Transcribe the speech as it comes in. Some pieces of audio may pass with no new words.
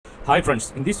Hi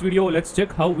friends, in this video let's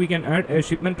check how we can add a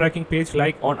shipment tracking page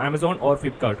like on Amazon or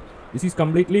Flipkart. This is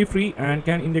completely free and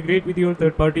can integrate with your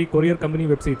third-party courier company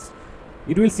websites.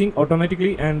 It will sync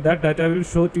automatically and that data will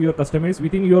show to your customers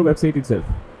within your website itself.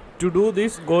 To do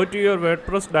this, go to your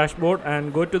WordPress dashboard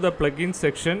and go to the plugins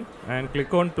section and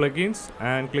click on plugins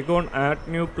and click on add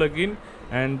new plugin,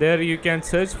 and there you can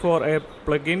search for a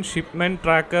plugin shipment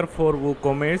tracker for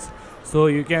WooCommerce. So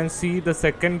you can see the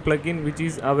second plugin which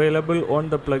is available on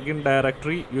the plugin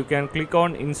directory. You can click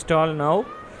on install now,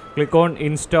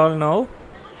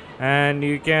 and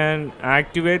you can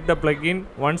activate the plugin.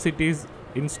 Once it is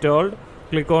installed,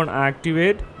 click on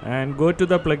activate and go to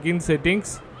the plugin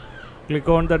settings. Click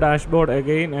on the dashboard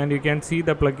again and you can see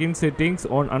the plugin settings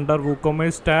on under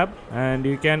WooCommerce tab, and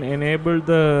you can enable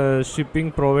the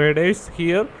shipping providers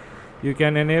here. You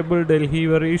can enable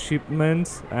delivery,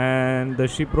 shipments, and the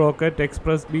ship rocket,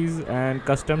 express bees, and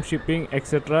custom shipping,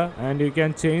 etc. And you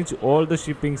can change all the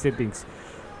shipping settings.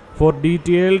 For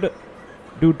detailed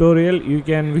tutorial, you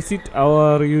can visit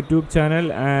our YouTube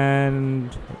channel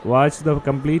and watch the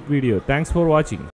complete video. Thanks for watching.